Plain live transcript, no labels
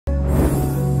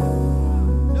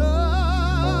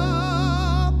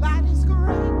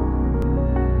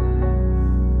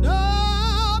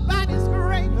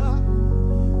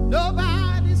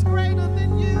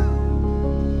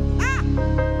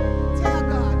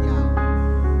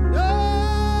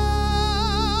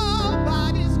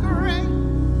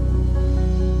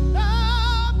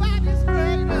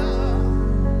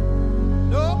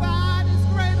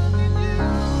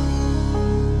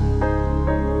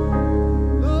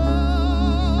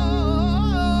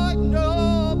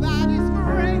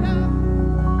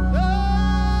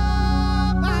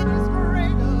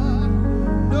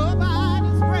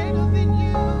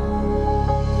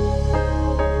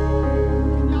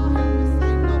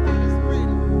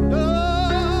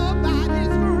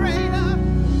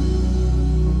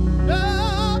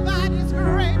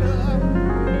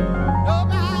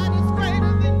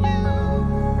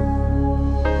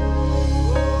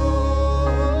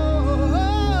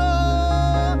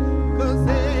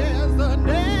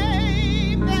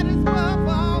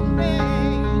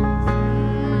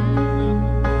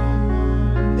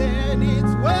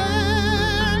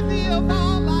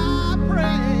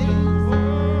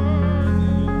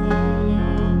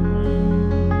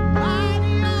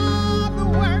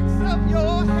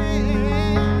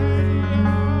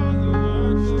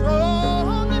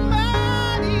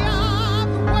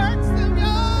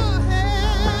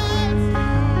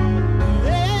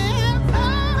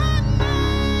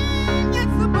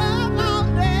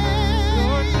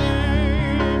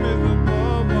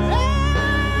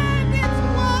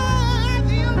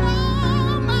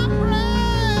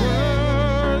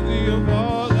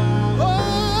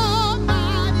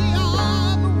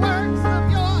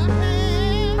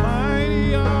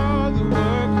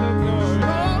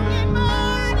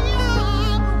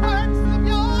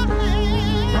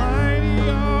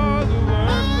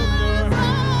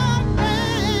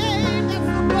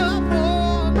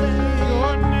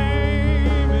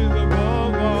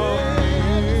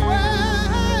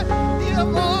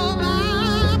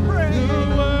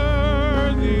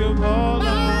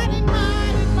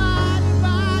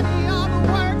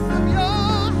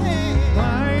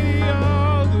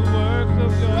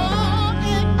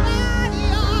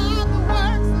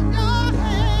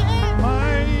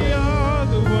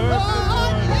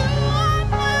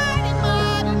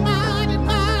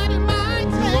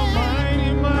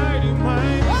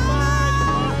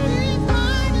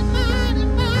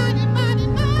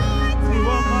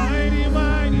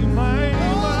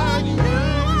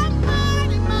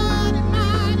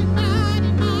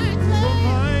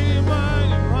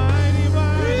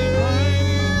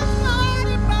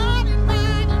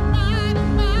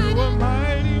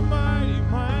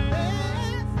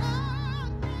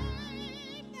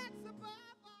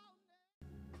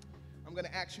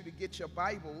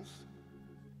Bibles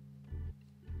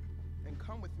and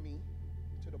come with me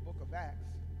to the book of Acts.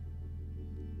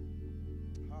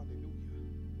 Hallelujah.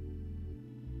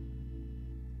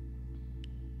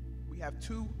 We have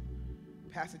two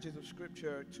passages of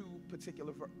scripture, two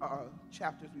particular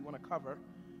chapters we want to cover.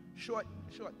 Short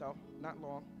though, not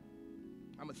long.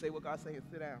 I'm going to say what God's saying.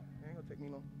 Sit down. It ain't going to take me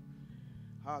long.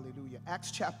 Hallelujah. Acts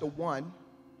chapter 1,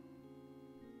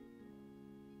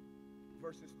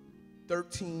 verses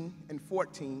 13 and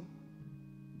 14.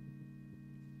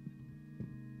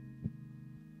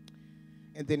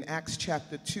 And then Acts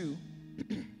chapter 2,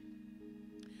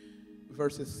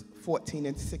 verses 14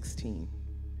 and 16.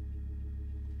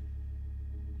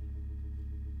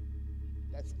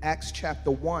 That's Acts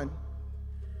chapter 1,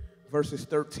 verses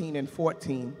 13 and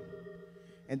 14.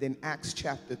 And then Acts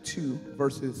chapter 2,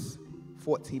 verses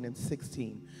 14 and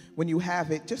 16. When you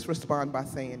have it, just respond by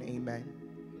saying amen.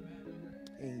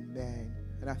 Amen.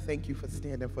 And I thank you for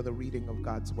standing for the reading of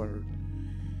God's word.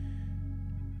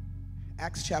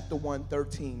 Acts chapter 1,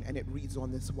 13, and it reads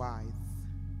on this wise.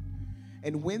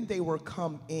 And when they were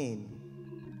come in,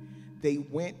 they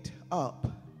went up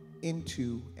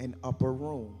into an upper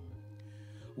room,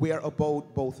 where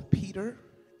abode both Peter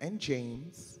and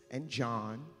James and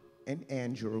John and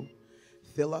Andrew,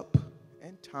 Philip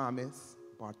and Thomas,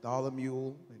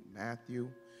 Bartholomew and Matthew,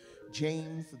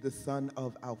 James the son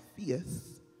of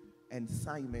Alphaeus, and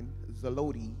Simon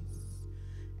Zelotes,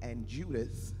 and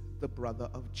Judas the brother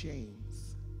of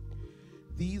James.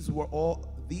 These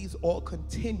all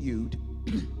continued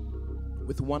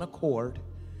with one accord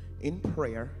in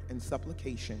prayer and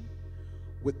supplication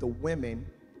with the women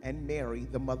and Mary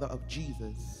the mother of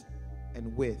Jesus,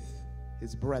 and with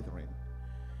his brethren.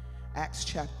 Acts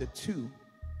chapter 2,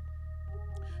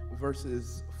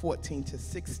 verses 14 to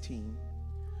 16.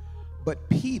 But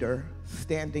Peter,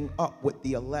 standing up with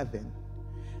the 11,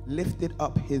 lifted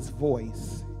up his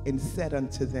voice and said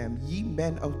unto them, Ye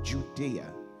men of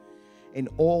Judea, and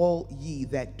all ye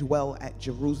that dwell at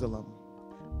Jerusalem,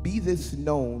 be this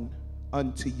known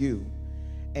unto you,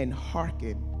 and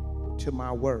hearken to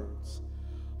my words.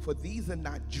 For these are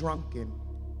not drunken,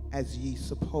 as ye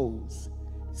suppose,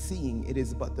 seeing it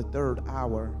is but the third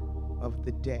hour of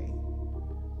the day.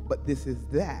 But this is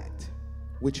that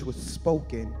which was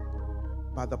spoken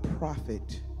by the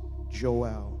prophet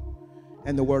Joel.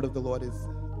 And the word of the Lord is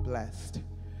blessed.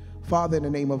 Father, in the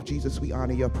name of Jesus, we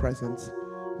honor your presence.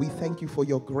 We thank you for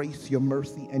your grace, your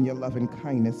mercy, and your love and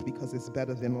kindness, because it's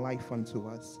better than life unto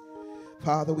us.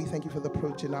 Father, we thank you for the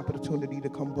privilege and opportunity to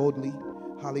come boldly,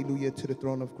 hallelujah, to the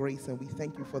throne of grace. And we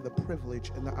thank you for the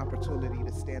privilege and the opportunity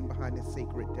to stand behind this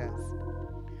sacred desk.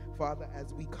 Father,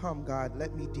 as we come, God,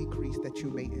 let me decrease that you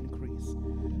may increase.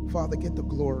 Father, get the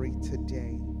glory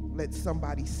today. Let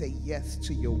somebody say yes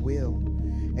to your will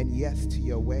and yes to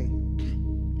your way.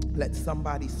 Let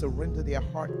somebody surrender their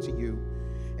heart to you.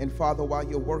 And Father, while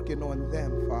you're working on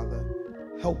them, Father,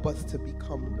 help us to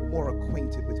become more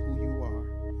acquainted with who you are.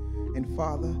 And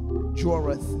Father, draw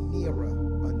us nearer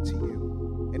unto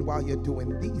you. And while you're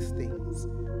doing these things,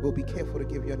 we'll be careful to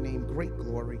give your name great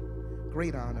glory,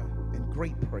 great honor, and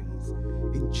great praise.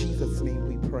 In Jesus' name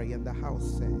we pray. And the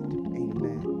house said,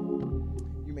 amen.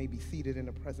 You may be seated in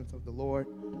the presence of the Lord.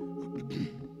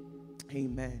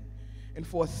 Amen. And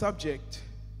for a subject,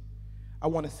 I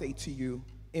want to say to you,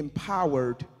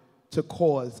 empowered to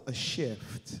cause a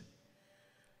shift.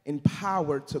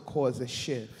 Empowered to cause a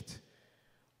shift.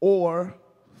 Or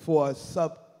for a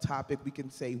subtopic, we can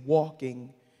say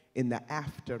walking in the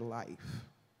afterlife.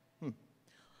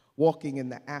 Walking in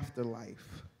the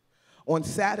afterlife. On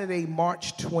Saturday,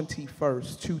 March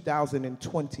 21st,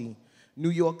 2020, New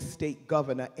York State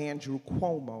Governor Andrew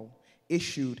Cuomo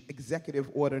issued Executive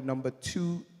Order number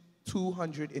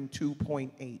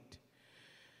 202.8.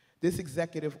 This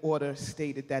executive order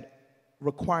stated that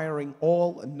requiring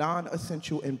all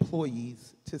non-essential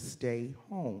employees to stay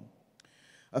home.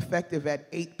 Effective at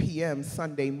 8 p.m.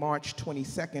 Sunday, March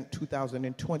 22nd,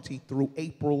 2020 through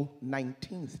April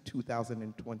 19th,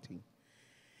 2020.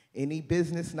 Any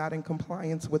business not in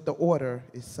compliance with the order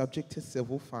is subject to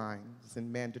civil fines and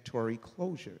mandatory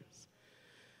closures.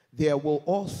 There will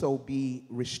also be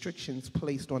restrictions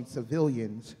placed on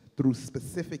civilians through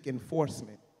specific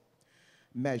enforcement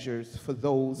measures for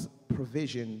those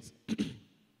provisions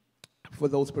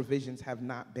have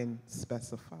not been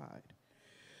specified.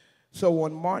 So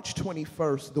on March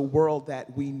 21st, the world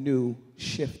that we knew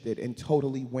shifted and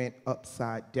totally went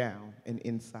upside down and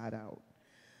inside out.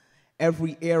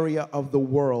 Every area of the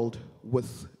world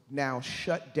was now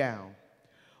shut down,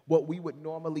 what we would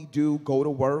normally do, go to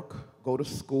work, go to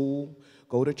school,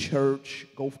 go to church,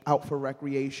 go out for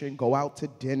recreation, go out to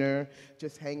dinner,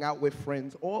 just hang out with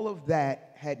friends, all of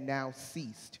that had now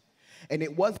ceased. And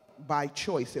it wasn't by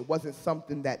choice. It wasn't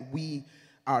something that we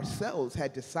ourselves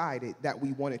had decided that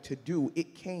we wanted to do.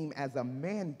 It came as a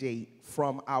mandate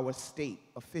from our state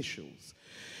officials.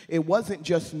 It wasn't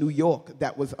just New York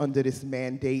that was under this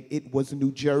mandate. It was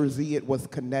New Jersey, it was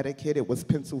Connecticut, it was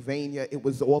Pennsylvania, it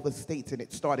was all the states, and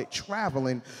it started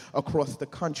traveling across the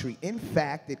country. In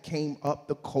fact, it came up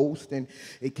the coast, and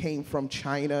it came from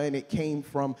China, and it came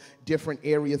from different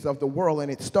areas of the world, and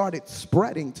it started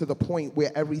spreading to the point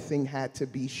where everything had to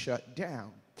be shut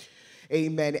down.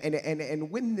 Amen. And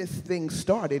when this thing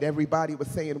started, everybody was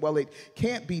saying, well, it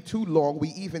can't be too long. We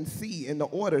even see in the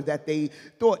order that they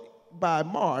thought by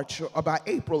March or by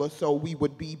April or so, we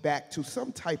would be back to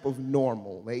some type of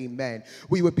normal. Amen.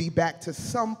 We would be back to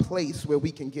some place where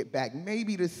we can get back.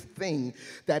 Maybe this thing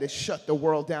that has shut the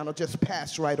world down will just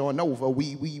pass right on over.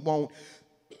 We won't,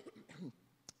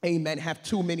 amen, have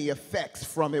too many effects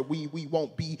from it. We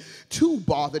won't be too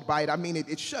bothered by it. I mean,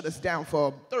 it shut us down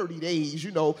for 30 days,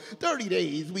 30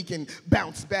 days we can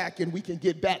bounce back and we can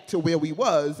get back to where we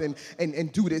was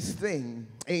and do this thing.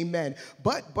 Amen.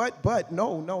 But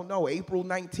no. April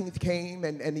 19th came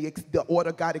and the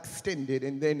order got extended,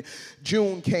 and then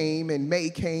June came and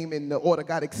May came and the order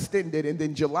got extended, and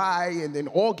then July and then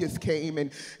August came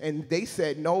and they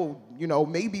said, no,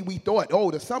 maybe we thought, oh,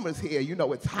 the summer's here,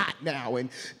 it's hot now, and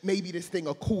maybe this thing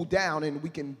will cool down and we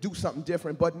can do something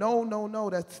different. But no,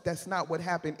 that's not what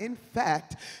happened. In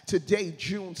fact, today,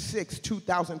 June 6,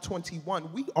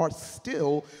 2021, we are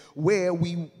still where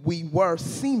we were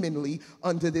seemingly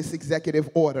under this executive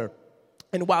order.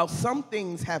 And while some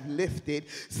things have lifted,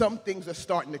 some things are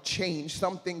starting to change,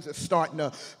 some things are starting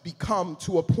to become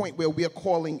to a point where we're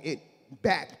calling it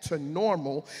back to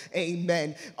normal,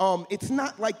 amen. It's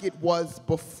not like it was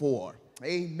before.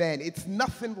 Amen. It's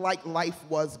nothing like life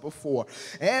was before.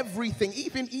 Everything,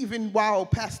 even while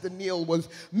Pastor Neil was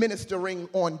ministering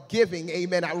on giving,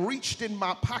 amen, I reached in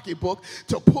my pocketbook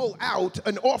to pull out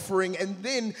an offering, and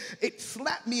then it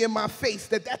slapped me in my face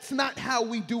that that's not how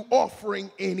we do offering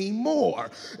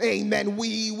anymore. Amen.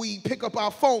 We pick up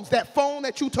our phones. That phone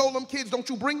that you told them kids, don't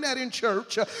you bring that in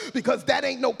church because that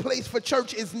ain't no place for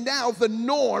church, is now the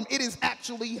norm. It is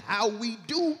actually how we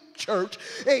do church,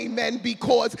 amen,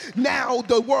 because now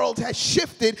the world has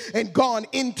shifted and gone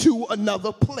into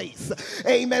another place,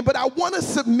 amen. But I want to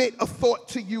submit a thought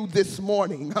to you this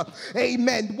morning,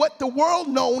 amen. What the world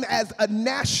known as a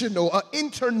national,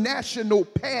 international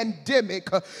pandemic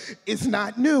is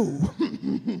not new.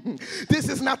 This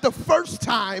is not the first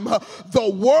time the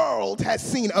world has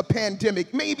seen a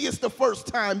pandemic. Maybe it's the first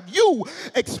time you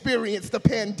experienced a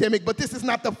pandemic, but this is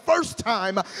not the first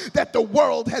time that the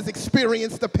world has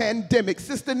experienced a pandemic.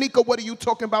 Sister Nikka, what are you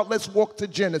talking about? Let's walk to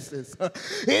Genesis.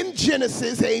 In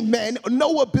Genesis, amen,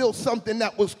 Noah built something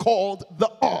that was called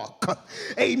the ark.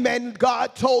 Amen.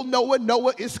 God told Noah,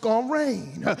 it's going to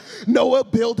rain. Noah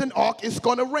built an ark, it's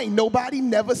going to rain. Nobody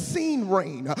never seen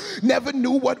rain, never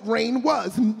knew what rain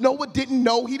was. Noah didn't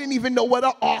know. He didn't even know what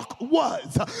an ark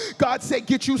was. God said,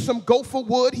 get you some gopher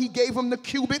wood. He gave him the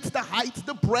cubits, the heights,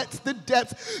 the breadths, the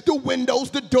depths, the windows,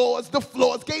 the doors, the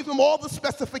floors, gave him all the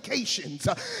specifications.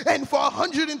 And for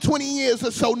 120 years or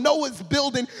so, Noah's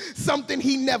building something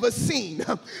he never seen.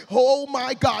 Oh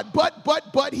my God,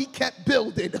 but he kept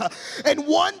building. And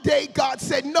one day God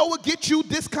said, Noah, get you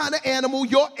this kind of animal,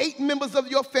 your 8 members of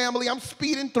your family, I'm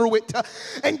speeding through it,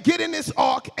 and get in this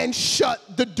ark and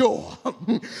shut the door.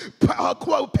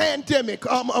 Pandemic,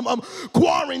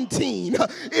 quarantine,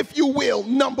 if you will,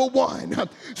 number one.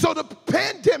 So the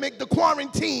pandemic, the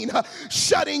quarantine,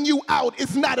 shutting you out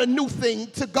is not a new thing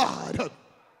to God.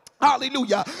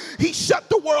 Hallelujah. He shut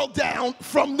the world down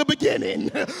from the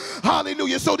beginning.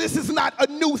 Hallelujah. So this is not a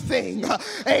new thing.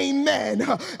 Amen.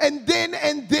 And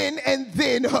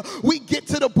then we get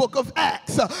to the book of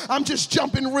Acts. I'm just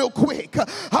jumping real quick.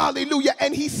 Hallelujah.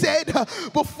 And he said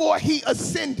before he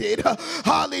ascended,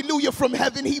 hallelujah, from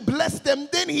heaven, he blessed them.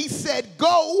 Then he said,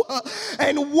 go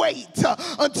and wait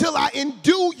until I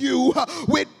endue you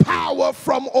with power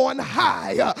from on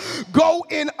high. Go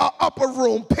in an upper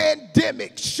room.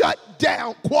 Pandemic, shut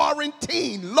down,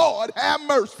 quarantine, Lord have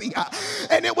mercy.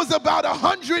 And it was about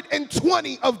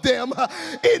 120 of them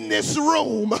in this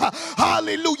room,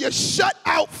 hallelujah, shut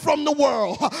out from the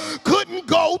world. Couldn't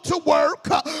go to work,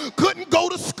 couldn't go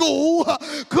to school,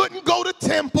 couldn't go to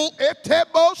temple.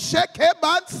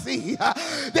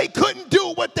 They couldn't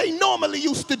do what they normally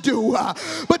used to do,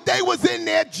 but they was in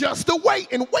there just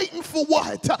waiting for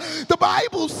what? The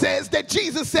Bible says that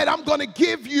Jesus said, I'm going to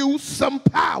give you some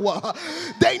power.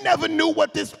 They never knew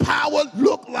what this power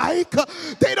looked like.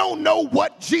 They don't know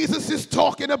what Jesus is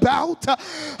talking about.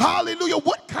 Hallelujah.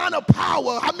 What kind of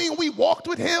power? I mean, we walked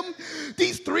with him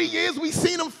these 3 years. We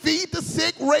seen him feed the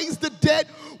sick, raise the dead.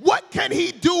 What can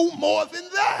he do more than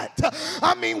that?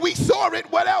 I mean, we saw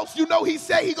it. What else? You know, he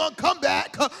said he gonna come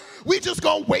back. We just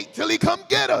gonna wait till he come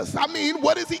get us. I mean,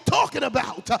 what is he talking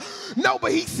about? No,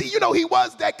 but he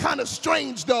was that kind of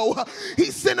strange though. He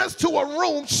sent us to a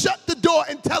room, shut the door,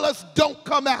 and tell us don't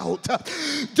come out.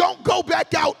 Don't go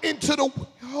back out into the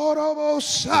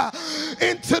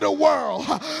world,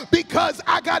 because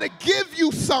I got to give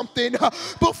you something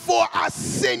before I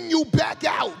send you back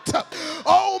out.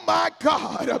 Oh my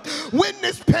God. When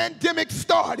this pandemic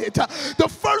started, the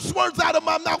first words out of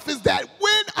my mouth is that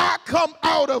when I come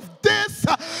out of this,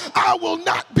 I will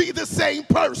not be the same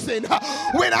person.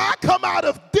 When I come out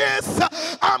of this,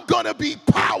 I'm going to be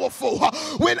powerful.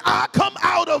 When I come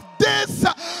out of this,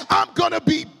 I'm going to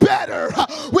be better.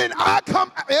 When I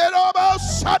come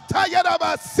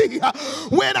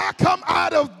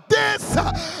out of this,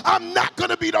 I'm not going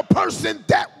to be the person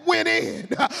that went in.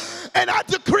 And I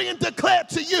decree and declare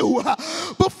to you,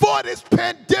 before this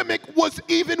pandemic was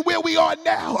even where we are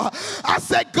now, I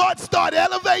said God started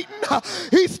elevating,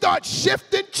 he started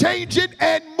shifting, changing,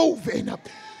 and moving.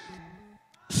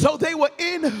 So they were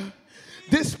in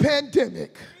this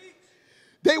pandemic.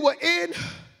 They were in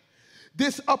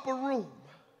this upper room.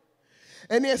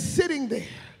 And they're sitting there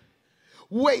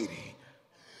waiting.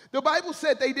 The Bible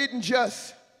said they didn't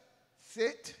just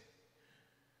sit.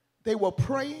 They were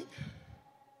praying.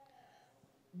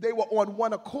 They were on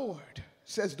one accord,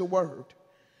 says the word.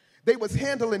 They was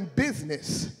handling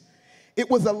business. It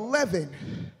was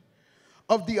 11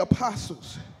 of the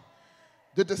apostles,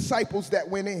 the disciples that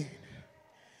went in.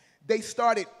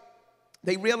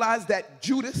 They realized that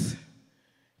Judas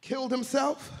killed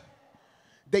himself.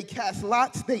 They cast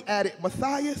lots. They added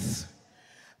Matthias.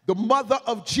 The mother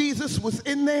of Jesus was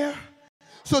in there.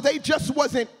 So they just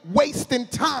wasn't wasting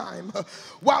time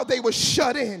while they were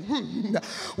shut in.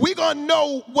 We're going to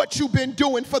know what you've been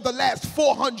doing for the last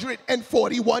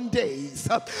 441 days.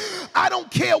 I don't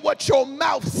care what your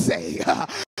mouth say.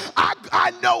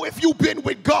 I know if you've been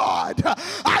with God.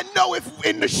 I know if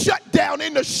in the shutdown,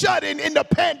 in the shut-in, in the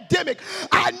pandemic,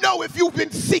 I know if you've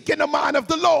been seeking the mind of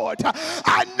the Lord.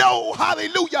 I know,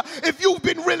 hallelujah, if you've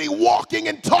been really walking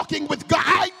and talking with God.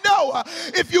 I know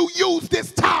if you use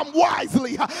this time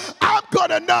wisely. I'm going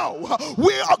to know.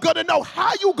 We are going to know.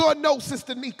 How you going to know,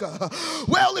 Sister Nikka?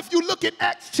 Well, if you look at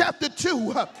Acts chapter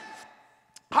 2,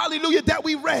 hallelujah, that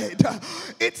we read,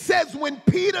 it says when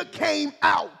Peter came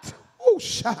out,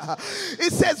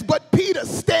 it says, but Peter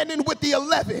standing with the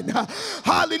 11,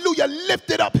 hallelujah,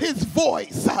 lifted up his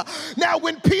voice. Now,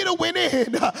 when Peter went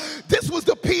in, this was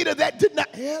the Peter that did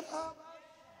not,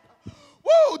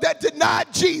 that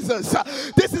denied Jesus.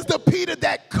 This is the Peter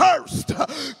that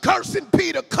cursing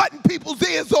Peter, cutting people's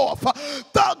ears off.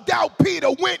 Thugged out Peter,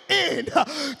 went in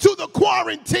to the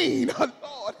quarantine.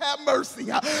 Lord have mercy.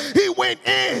 He went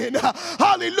in,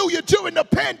 hallelujah, during the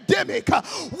pandemic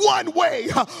one way.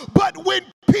 But when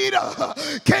Peter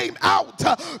came out,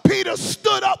 Peter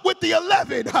stood up with the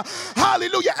 11.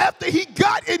 Hallelujah. After he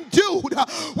got endued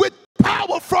with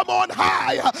power from on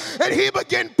high, and he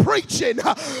began preaching,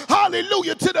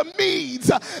 hallelujah, to the Medes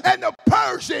and the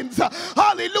Persians.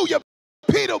 Hallelujah.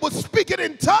 Peter was speaking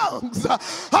in tongues,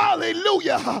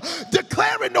 hallelujah,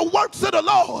 declaring the works of the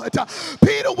Lord.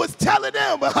 Peter was telling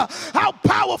them how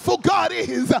powerful God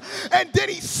is. And then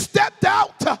he stepped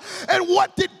out, and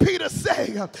what did Peter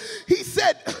say? He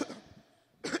said,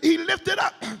 he lifted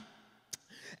up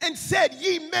and said,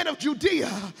 ye men of Judea,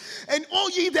 and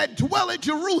all ye that dwell in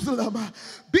Jerusalem,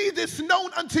 be this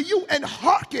known unto you, and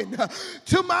hearken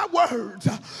to my words.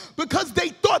 Because they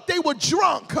thought they were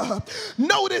drunk.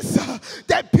 Notice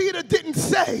that Peter didn't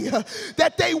say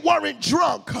that they weren't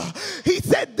drunk. He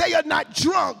said they are not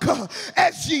drunk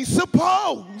as ye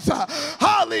suppose.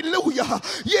 Hallelujah.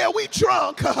 Yeah, we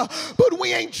drunk, but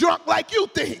we ain't drunk like you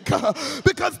think.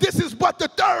 Because this is but the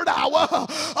third hour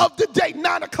of the day,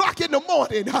 9 o'clock in the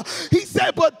morning. He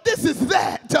said, but this is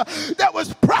that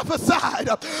was prophesied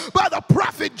by the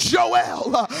prophet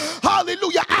Joel.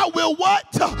 Hallelujah. I will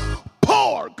what?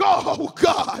 Pour. Oh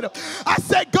God. I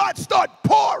said God start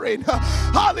pouring.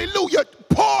 Hallelujah.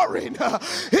 Pouring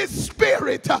his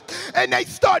spirit, and they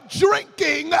start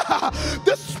drinking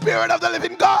the spirit of the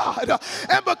living God.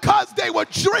 And because they were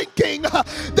drinking,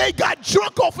 they got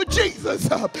drunk off of Jesus.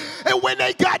 And when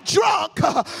they got drunk,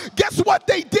 guess what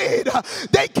they did?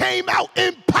 They came out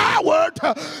empowered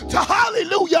to,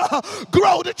 hallelujah,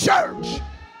 grow the church.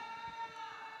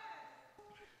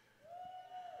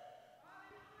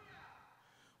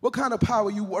 What kind of power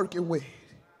you working with?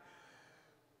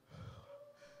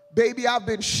 Baby, I've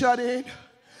been shut in,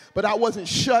 but I wasn't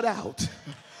shut out.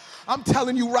 I'm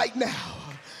telling you right now,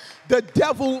 the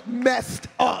devil messed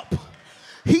up.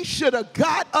 He should have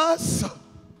got us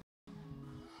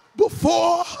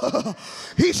before.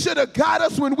 He should have got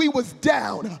us when we was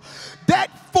down.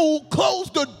 That fool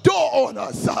closed the door on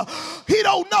us. He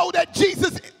don't know that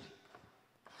Jesus,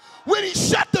 when he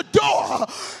shut the door,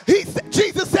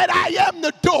 Jesus said, I am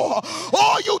the door.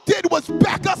 All you did was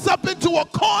back us up into a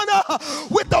corner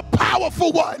with the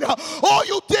powerful one. All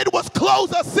you did was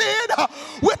close us in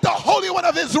with the Holy One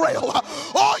of Israel.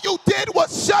 All you did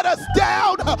was shut us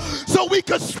down so we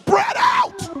could spread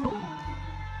out.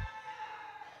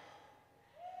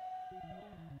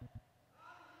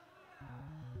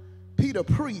 Peter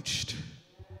preached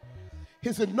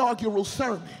his inaugural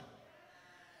sermon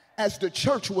as the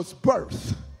church was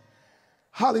birthed.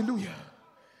 Hallelujah.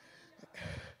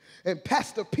 And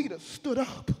Pastor Peter stood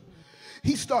up.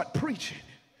 He started preaching.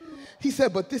 He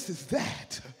said, but this is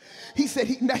that. He said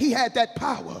he had that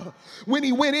power. When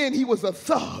he went in, he was a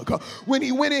thug. When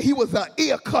he went in, he was an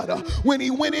ear cutter. When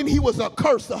he went in, he was a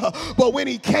cursor. But when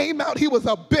he came out, he was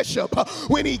a bishop.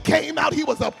 When he came out, he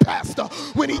was a pastor.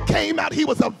 When he came out, he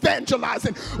was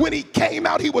evangelizing. When he came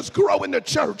out, he was growing the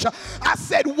church. I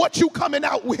said, what you coming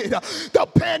out with? The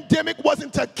pandemic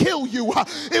wasn't to kill you.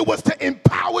 It was to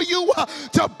empower you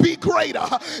to be greater.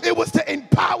 It was to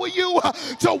empower you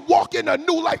to walk in a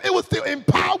new life. It was to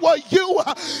empower you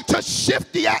to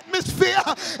shift the atmosphere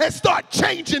and start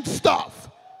changing stuff.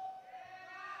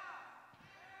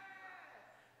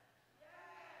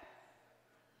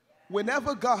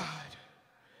 Whenever God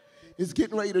is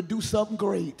getting ready to do something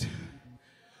great,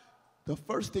 the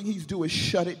first thing he's doing is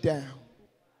shut it down.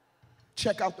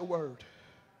 Check out the word.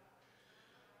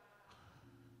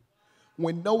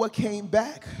 When Noah came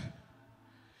back,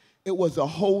 it was a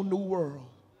whole new world.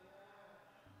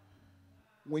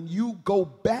 When you go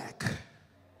back,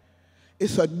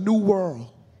 it's a new world.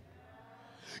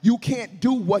 You can't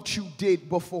do what you did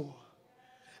before.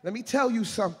 Let me tell you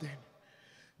something.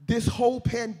 This whole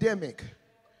pandemic,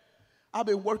 I've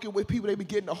been working with people, they been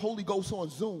getting the Holy Ghost on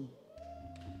Zoom.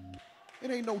 It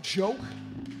ain't no joke.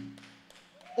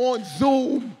 On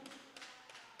Zoom.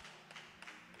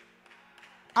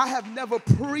 I have never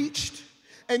preached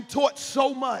and taught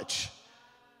so much.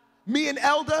 Me and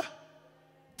Elder,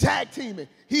 tag teaming.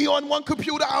 He on one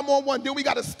computer, I'm on one. Then we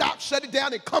got to stop, shut it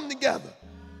down, and come together.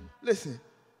 Listen,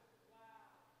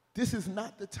 this is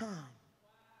not the time.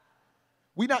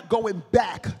 We're not going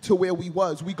back to where we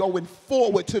was. We're going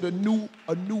forward to a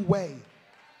new way.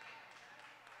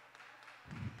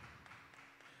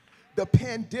 The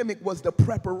pandemic was the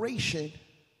preparation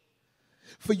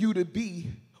for you to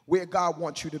be where God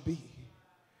wants you to be.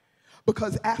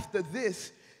 Because after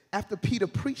this, after Peter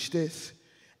preached this,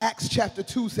 Acts chapter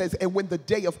 2 says, and when the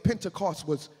day of Pentecost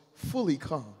was fully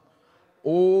come,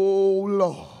 oh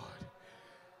Lord,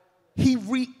 he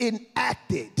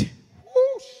reenacted.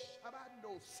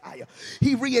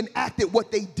 He reenacted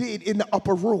what they did in the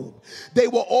upper room. They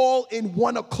were all in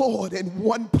one accord in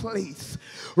one place,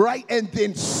 right? And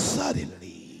then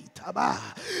suddenly,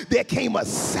 there came a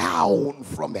sound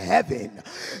from heaven.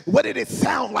 What did it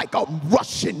sound like? A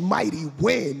rushing mighty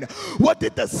wind. What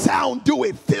did the sound do?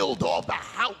 It filled all the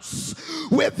house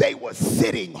where they were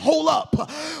sitting. Hold up.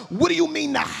 What do you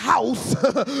mean the house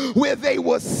where they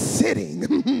were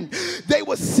sitting? They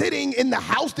were sitting in the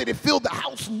house. Did it fill the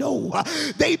house? No.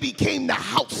 They became the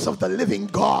house of the living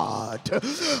God.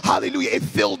 Hallelujah. It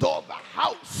filled all the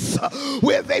house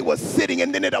where they were sitting,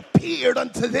 and then it appeared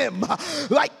unto them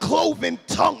like cloven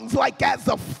tongues, like as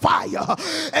of fire,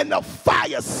 and the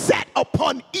fire sat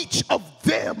upon each of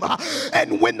them.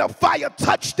 And when the fire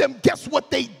touched them, guess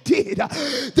what they did?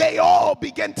 They all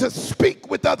began to speak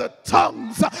with other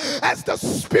tongues as the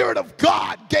Spirit of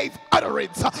God gave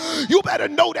utterance. You better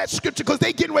know that scripture, because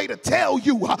they getting ready to tell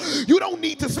you, you don't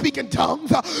need to speak in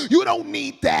tongues. You don't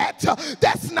need that.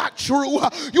 That's not true.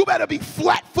 You better be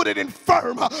flat-footed and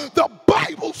firm. The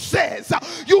Bible says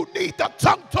you need the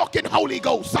tongue-talking Holy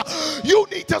Ghost. You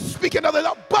need to speak in other.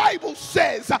 The Bible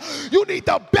says you need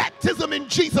the baptism in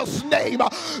Jesus' name.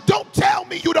 Don't tell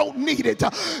me you don't need it.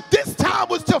 This time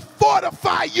was to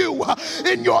fortify you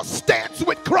in your stance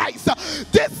with Christ.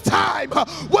 This time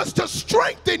was to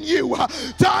strengthen you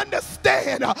to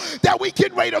understand that we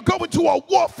getting ready to go into a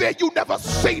warfare you never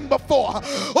seen before.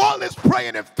 All this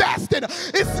praying and fasting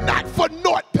is not for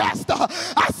naught, Pastor.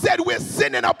 I said we're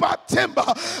sending up our timber.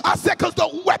 I said because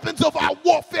the weapons of our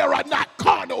warfare are not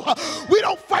carnal. We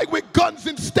don't fight with guns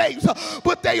and staves,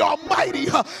 but they are mighty.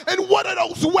 And what are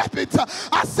those weapons?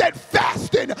 I said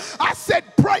fasting. I said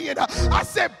praying I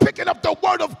said picking up the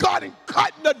word of God and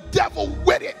cutting the devil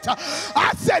with it.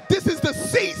 I said this is the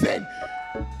season.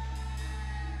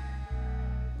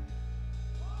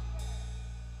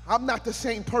 I'm not the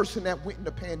same person that went in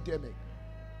the pandemic.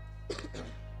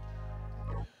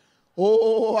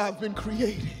 Oh, I've been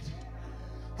created.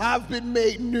 I've been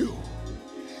made new.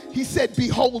 He said,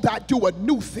 behold, I do a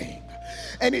new thing,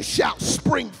 and it shall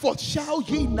spring forth. Shall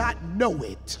ye not know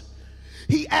it?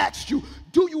 He asked you,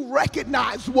 do you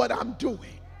recognize what I'm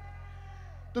doing?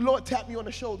 The Lord tapped me on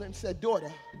the shoulder and said,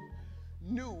 daughter,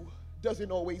 new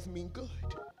doesn't always mean good.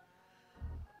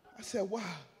 I said, wow.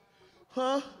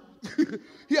 Huh?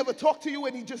 He ever talk to you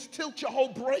and he just tilt your whole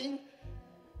brain?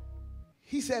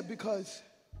 He said, because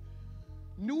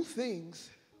new things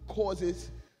causes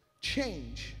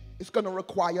change. It's going to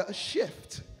require a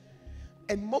shift.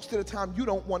 And most of the time, you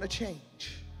don't want to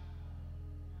change.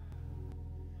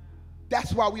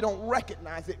 That's why we don't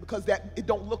recognize it, because it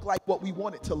don't look like what we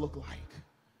want it to look like.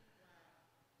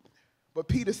 But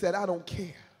Peter said, I don't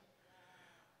care.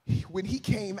 When he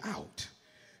came out,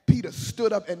 Peter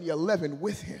stood up and the 11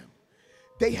 with him.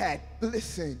 They had,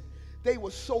 listen, they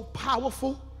were so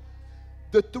powerful.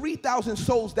 The 3,000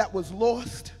 souls that was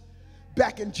lost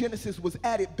back in Genesis was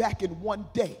added back in one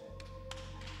day.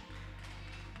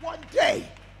 One day.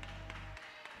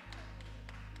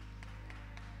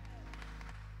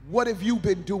 What have you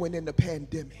been doing in the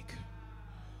pandemic?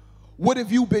 What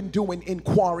have you been doing in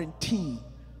quarantine?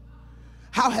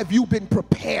 How have you been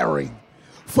preparing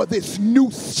for this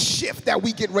new shift that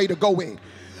we get ready to go in?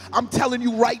 I'm telling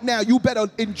you right now, you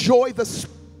better enjoy the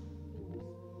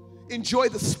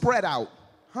spread out.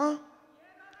 Huh?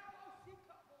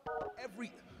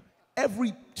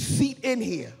 Every seat in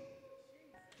here.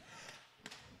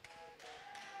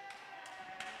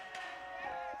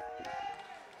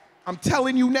 I'm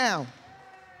telling you now,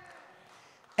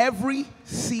 every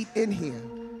seat in here,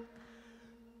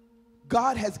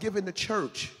 God has given the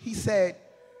church. He said,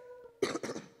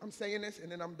 I'm saying this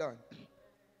and then I'm done.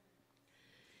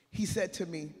 He said to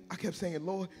me, I kept saying,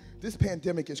 Lord, this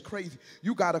pandemic is crazy.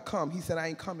 You got to come. He said, I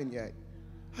ain't coming yet.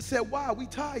 I said, why? We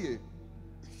tired.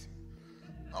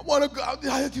 I want to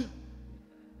go.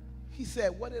 He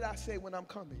said, what did I say when I'm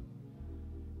coming?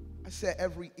 I said,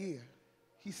 every ear.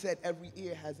 He said, every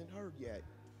ear hasn't heard yet.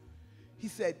 He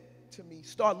said to me,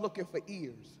 start looking for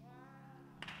ears.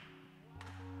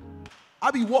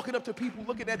 I be walking up to people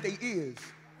looking at their ears,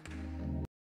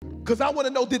 because I want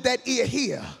to know, did that ear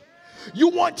hear? You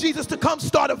want Jesus to come,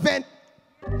 start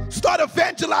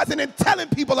evangelizing and telling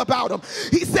people about him.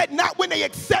 He said, not when they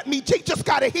accept me. They just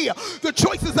got to hear. The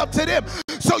choice is up to them.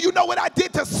 So you know what I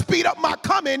did to speed up my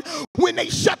coming? When they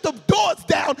shut the doors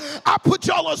down, I put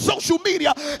y'all on social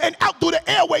media and out through the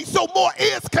airways so more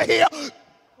ears could hear,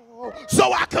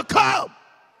 so I could come.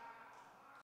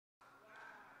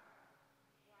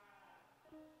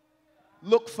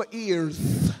 Look for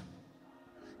ears.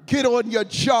 Get on your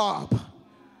job.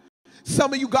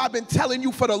 Some of you, God been telling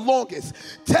you for the longest,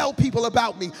 tell people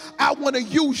about me. I want to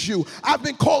use you. I've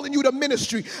been calling you to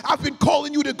ministry. I've been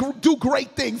calling you to do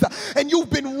great things. And you've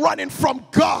been running from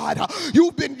God.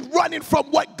 You've been running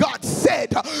from what God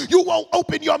said. You won't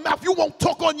open your mouth. You won't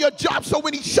talk on your job. So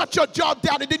when he shut your job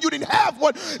down and then you didn't have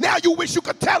one, now you wish you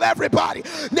could tell everybody.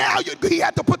 Now he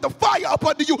had to put the fire up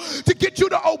under you to get you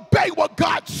to obey what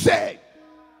God said.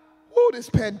 Oh, this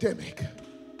pandemic.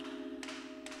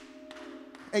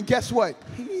 And guess what?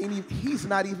 He's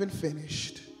not even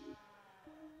finished.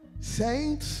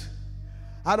 Saints,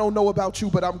 I don't know about you,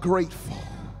 but I'm grateful.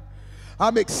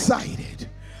 I'm excited.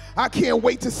 I can't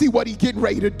wait to see what he's getting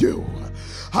ready to do.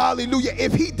 Hallelujah.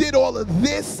 If he did all of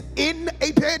this in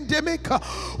a pandemic,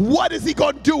 what is he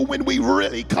going to do when we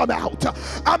really come out?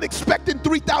 I'm expecting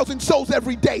 3,000 souls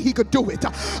every day. He could do it.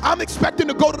 I'm expecting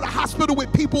to go to the hospital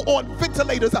with people on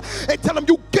ventilators and tell them,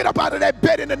 you get up out of that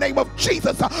bed in the name of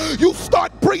Jesus. You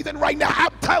start breathing right now.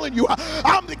 I'm telling you,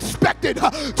 I'm expecting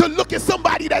to look at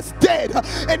somebody that's dead.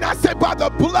 And I said, by the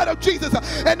blood of Jesus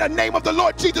and the name of the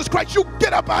Lord Jesus Christ, you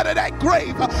get up out of that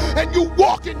grave and you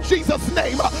walk in Jesus'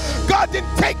 name. God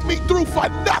didn't take me through for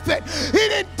nothing. He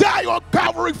didn't die on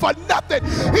Calvary for nothing.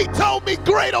 He told me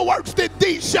greater works than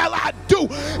these shall I do.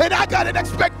 And I got an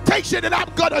expectation and I'm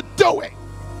going to do it.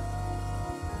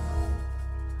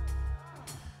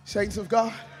 Saints of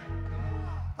God,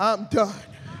 I'm done.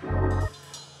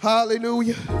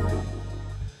 Hallelujah.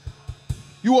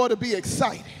 You ought to be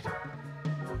excited.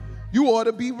 You ought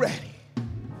to be ready.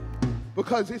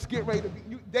 Because it's getting ready to be.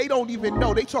 They don't even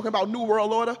know. They talking about New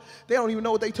World Order. They don't even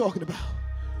know what they talking about.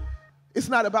 It's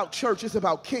not about church. It's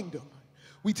about kingdom.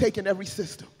 We taking every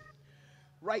system.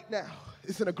 Right now,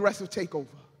 it's an aggressive takeover.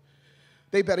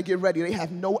 They better get ready. They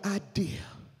have no idea.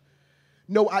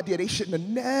 No idea. They shouldn't have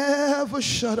never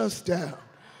shut us down.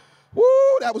 Woo,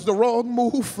 that was the wrong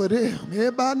move for them.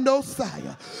 Everybody knows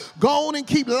Sire. Go on and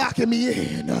keep locking me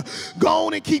in. Go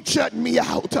on and keep shutting me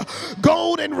out.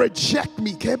 Go on and reject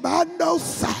me. Everybody knows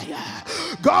Sire.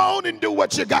 Go on and do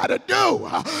what you got to do.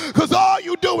 Because all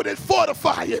you doing is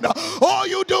fortifying. All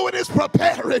you doing is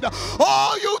preparing.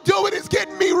 All you doing is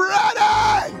getting me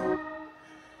ready.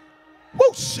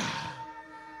 Whoosh.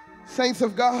 Saints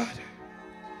of God,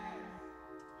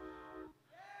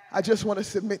 I just want to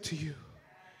submit to you.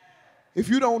 If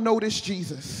you don't know this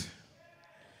Jesus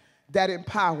that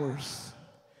empowers,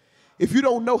 if you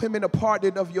don't know him in the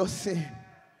pardon of your sin,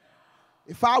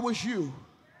 if I was you,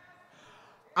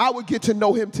 I would get to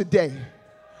know him today.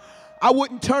 I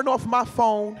wouldn't turn off my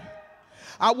phone.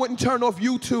 I wouldn't turn off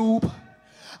YouTube.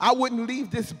 I wouldn't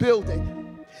leave this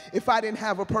building if I didn't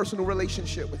have a personal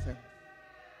relationship with him.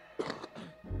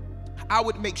 I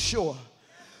would make sure.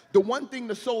 The one thing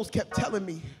the souls kept telling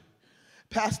me,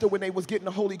 Pastor, when they was getting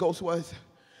the Holy Ghost was,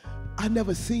 I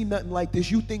never seen nothing like this.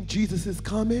 You think Jesus is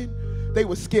coming? They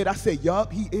were scared. I said,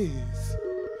 yup, he is.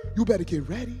 You better get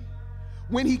ready.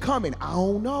 When he coming? I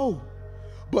don't know.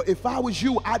 But if I was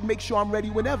you, I'd make sure I'm ready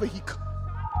whenever he comes.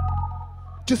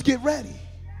 Just get ready.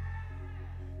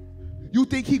 You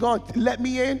think he gonna let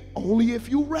me in? Only if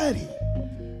you ready.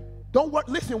 Don't work.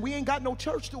 Listen, we ain't got no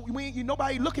church. We ain't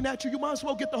nobody looking at you. You might as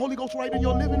well get the Holy Ghost right in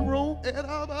your living room. And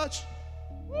how much?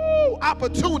 Woo,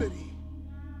 opportunity.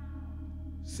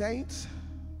 Saints,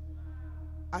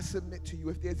 I submit to you,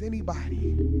 if there's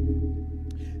anybody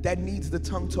that needs the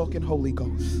tongue-talking Holy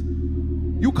Ghost,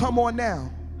 you come on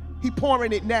now. He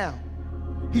pouring it now.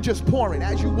 He just pouring.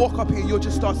 As you walk up here, you'll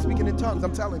just start speaking in tongues.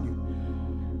 I'm telling you.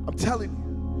 I'm telling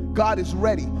you. God is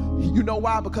ready. You know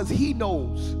why? Because he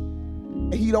knows.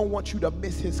 And he don't want you to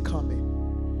miss his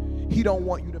coming. He don't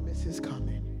want you to miss his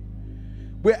coming.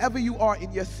 Wherever you are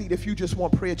in your seat, if you just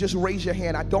want prayer, just raise your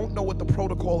hand. I don't know what the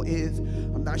protocol is.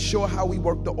 I'm not sure how we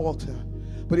work the altar.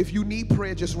 But if you need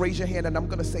prayer, just raise your hand, and I'm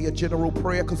going to say a general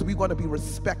prayer because we're going to be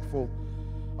respectful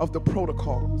of the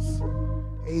protocols.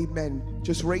 Amen.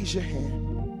 Just raise your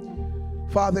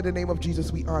hand. Father, in the name of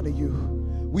Jesus, we honor you.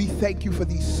 We thank you for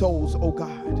these souls, oh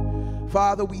God.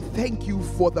 Father, we thank you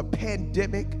for the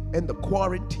pandemic and the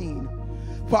quarantine.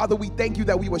 Father, we thank you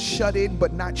that we were shut in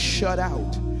but not shut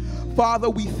out. Father,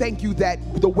 we thank you that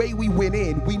the way we went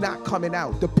in, we not coming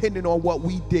out, depending on what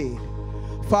we did.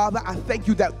 Father, I thank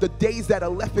you that the days that are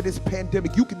left in this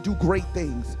pandemic, you can do great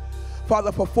things.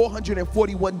 Father, for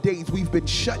 441 days, we've been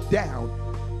shut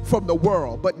down from the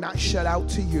world, but not shut out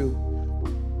to you.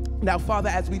 Now, Father,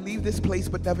 as we leave this place,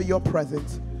 but never your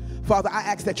presence, Father, I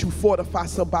ask that you fortify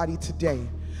somebody today.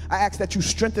 I ask that you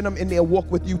strengthen them in their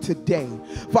walk with you today.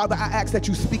 Father, I ask that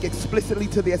you speak explicitly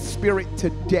to their spirit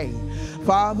today.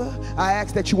 Father, I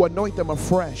ask that you anoint them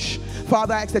afresh.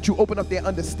 Father, I ask that you open up their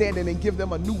understanding and give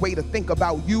them a new way to think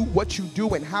about you, what you do,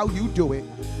 and how you do it.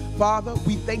 Father,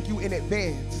 we thank you in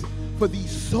advance for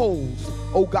these souls,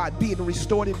 oh God, being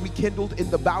restored and rekindled in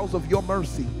the bowels of your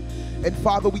mercy. And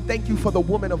Father, we thank you for the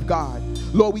woman of God.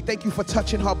 Lord, we thank you for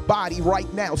touching her body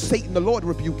right now. Satan, the Lord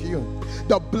rebuke you.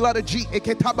 The blood of Jesus.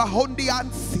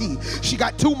 She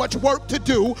got too much work to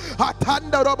do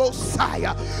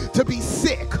to be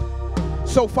sick.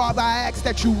 So Father, I ask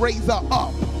that you raise her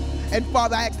up. And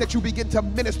Father, I ask that you begin to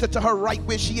minister to her right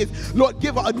where she is. Lord,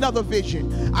 give her another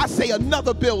vision. I say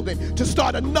another building to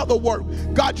start another work.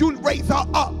 God, you raise her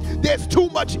up. There's too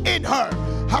much in her.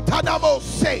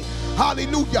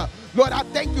 Hallelujah. Lord, I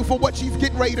thank you for what she's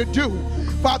getting ready to do.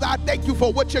 Father, I thank you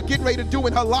for what you're getting ready to do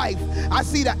in her life. I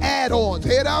see the add-ons.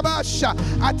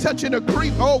 I touch and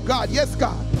agree. Oh, God. Yes,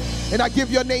 God. And I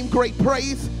give your name great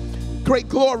praise, great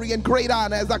glory, and great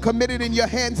honor as I commit it in your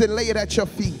hands and lay it at your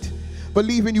feet.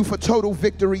 Believing you for total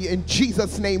victory. In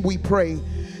Jesus' name we pray.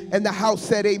 And the house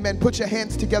said amen. Put your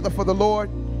hands together for the Lord.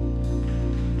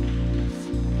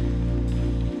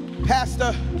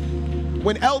 Pastor,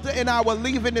 when Elder and I were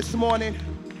leaving this morning,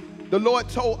 the Lord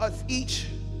told us each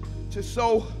to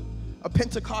sow a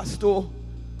Pentecostal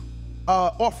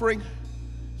offering.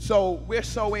 So we're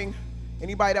sowing.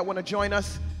 Anybody that want to join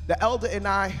us? The Elder and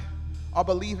I are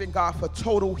believing God for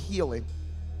total healing.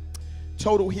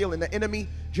 Total healing. The enemy,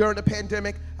 during the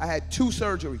pandemic, I had 2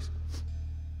 surgeries.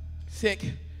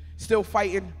 Sick, still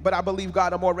fighting, but I believe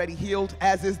God I'm already healed,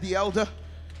 as is the Elder.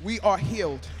 We are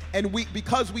healed. And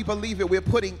because we believe it, we're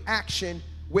putting action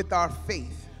with our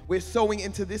faith. We're sowing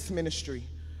into this ministry,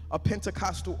 a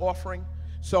Pentecostal offering.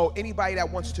 So anybody that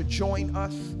wants to join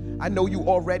us, I know you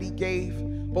already gave,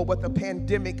 but what the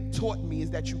pandemic taught me is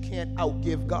that you can't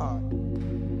outgive God.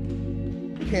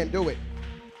 You can't do it.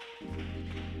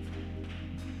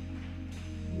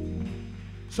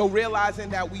 So realizing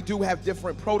that we do have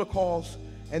different protocols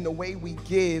and the way we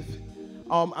give,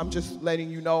 I'm just letting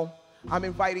you know. I'm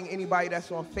inviting anybody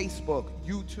that's on Facebook,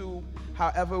 YouTube,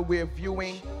 however we're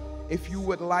viewing, if you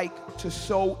would like to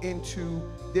sow into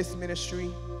this ministry,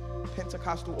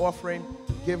 Pentecostal offering,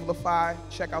 Givelify,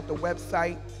 check out the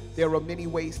website. There are many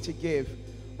ways to give,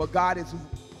 but God is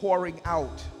pouring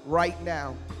out right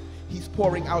now. He's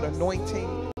pouring out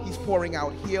anointing. He's pouring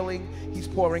out healing. He's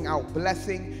pouring out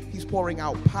blessing. He's pouring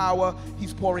out power.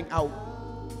 He's pouring out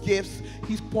gifts.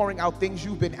 He's pouring out things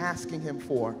you've been asking him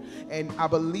for. And I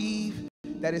believe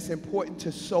that it's important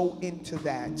to sow into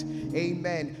that.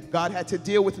 Amen. God had to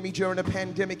deal with me during the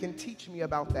pandemic and teach me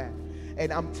about that.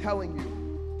 And I'm telling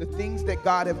you, the things that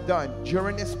God have done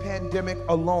during this pandemic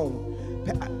alone.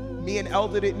 Me and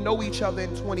Elder didn't know each other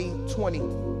in 2020,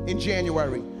 in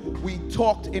January. We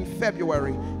talked in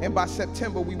February, and by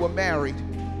September we were married.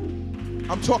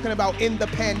 I'm talking about in the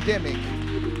pandemic.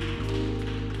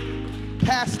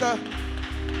 Pastor,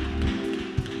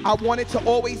 I wanted to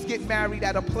always get married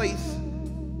at a place.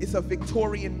 It's a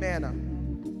Victorian manor.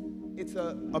 It's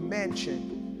a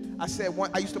mansion. I said,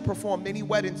 I used to perform many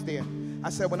weddings there. I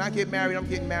said, when I get married, I'm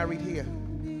getting married here.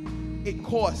 It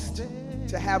cost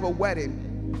to have a wedding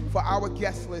for our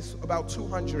guest list about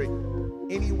 200,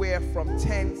 anywhere from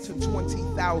 10 to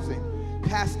 20,000.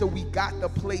 Pastor, we got the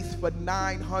place for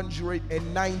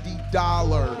 $990.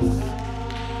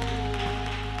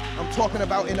 I'm talking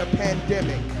about in a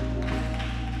pandemic.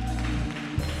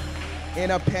 In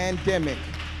a pandemic.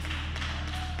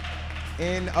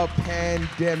 In a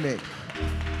pandemic.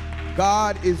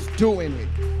 God is doing it.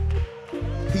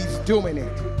 He's doing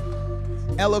it.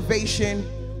 Elevation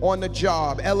on the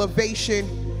job. Elevation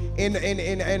in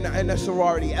a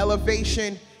sorority.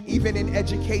 Elevation even in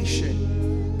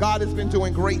education. God has been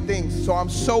doing great things. So I'm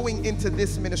sowing into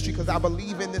this ministry because I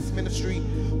believe in this ministry.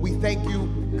 We thank you.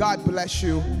 God bless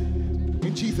you.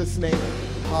 In Jesus' name.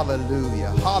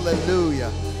 Hallelujah.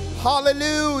 Hallelujah.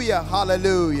 Hallelujah.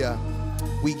 Hallelujah.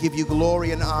 We give you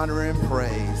glory and honor and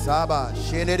praise.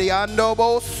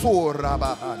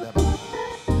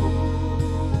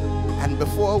 And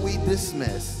before we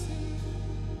dismiss,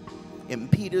 in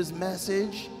Peter's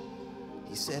message,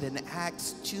 he said in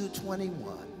Acts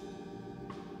 2:21,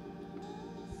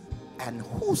 and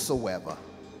whosoever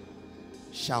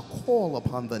shall call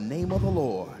upon the name of the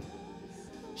Lord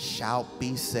shall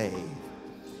be saved.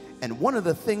 And one of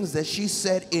the things that she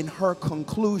said in her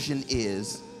conclusion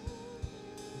is,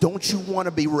 don't you want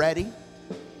to be ready?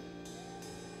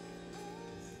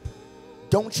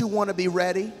 Don't you want to be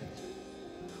ready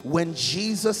when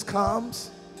Jesus comes?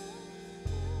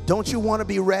 Don't you want to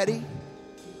be ready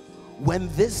when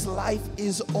this life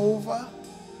is over?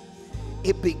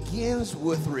 It begins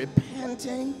with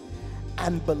repenting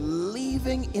and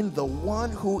believing in the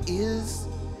one who is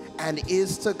and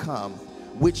is to come,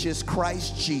 which is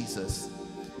Christ Jesus.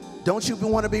 Don't you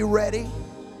want to be ready?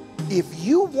 If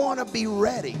you want to be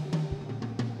ready,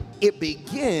 it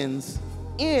begins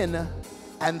in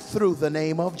and through the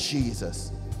name of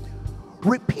Jesus.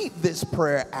 Repeat this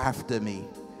prayer after me.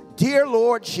 Dear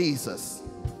Lord Jesus,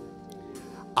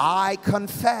 I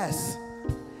confess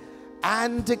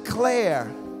and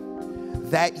declare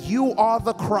that you are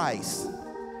the Christ,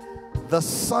 the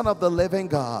Son of the living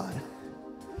God.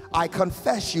 I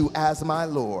confess you as my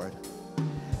Lord,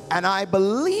 and I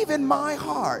believe in my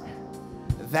heart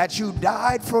that you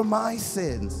died for my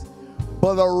sins,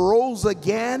 but arose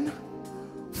again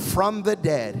from the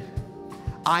dead.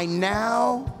 I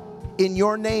now, in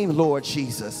your name, Lord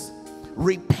Jesus,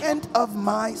 repent of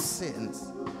my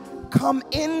sins. Come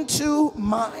into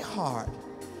my heart,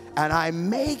 and I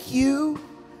make you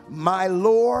my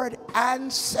Lord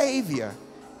and Savior.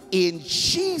 In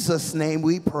Jesus' name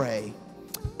we pray.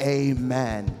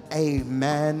 Amen,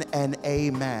 amen, and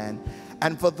amen.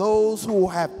 And for those who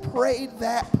have prayed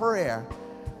that prayer,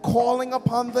 calling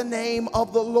upon the name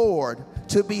of the Lord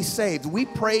to be saved, we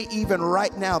pray even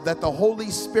right now that the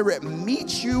Holy Spirit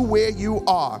meets you where you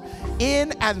are,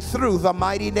 in and through the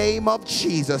mighty name of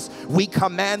Jesus. We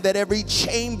command that every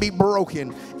chain be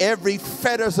broken, every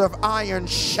fetters of iron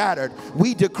shattered.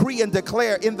 We decree and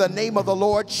declare in the name of the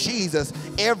Lord Jesus,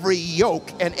 every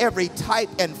yoke and every type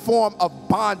and form of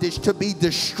bondage to be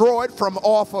destroyed from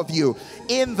off of you,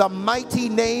 in the mighty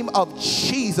name of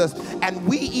Jesus. And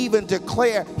we even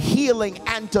declare healing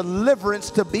and deliverance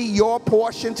to be your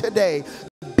portion today.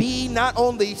 Be not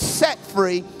only set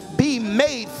free, be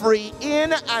made free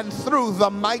in and through the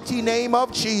mighty name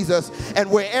of Jesus. And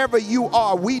wherever you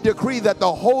are, we decree that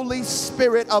the Holy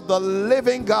Spirit of the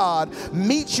living God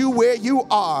meets you where you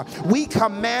are. We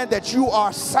command that you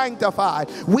are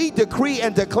sanctified. We decree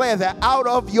and declare that out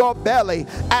of your belly,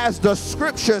 as the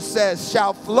scripture says,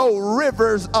 shall flow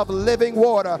rivers of living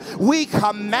water. We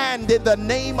command in the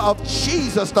name of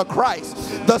Jesus the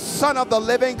Christ, the Son of the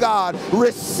living God,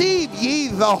 receive ye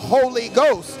the Holy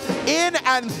Ghost in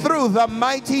and through the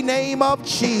mighty name of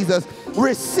Jesus.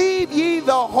 Receive ye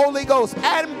the Holy Ghost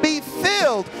and be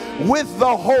filled with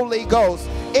the Holy Ghost.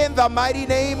 In the mighty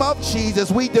name of Jesus,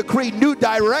 we decree new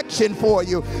direction for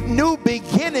you, new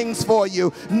beginnings for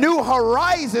you, new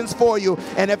horizons for you.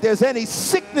 And if there's any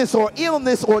sickness or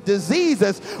illness or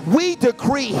diseases, we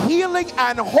decree healing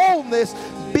and wholeness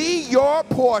be your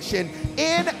portion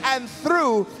in and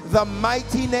through the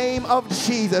mighty name of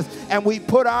Jesus. And we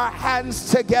put our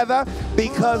hands together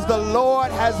because the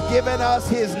Lord has given us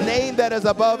his name that is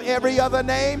above every other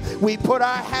name. We put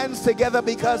our hands together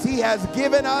because he has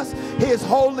given us his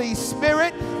Holy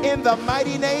Spirit in the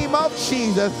mighty name of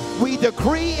Jesus. We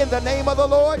decree in the name of the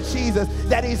Lord Jesus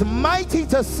that he's mighty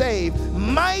to save,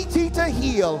 mighty to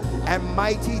heal, and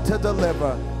mighty to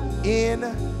deliver in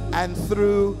and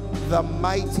through the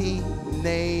mighty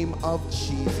name of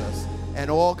Jesus. And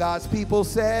all God's people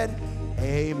said,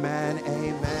 amen,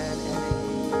 amen, and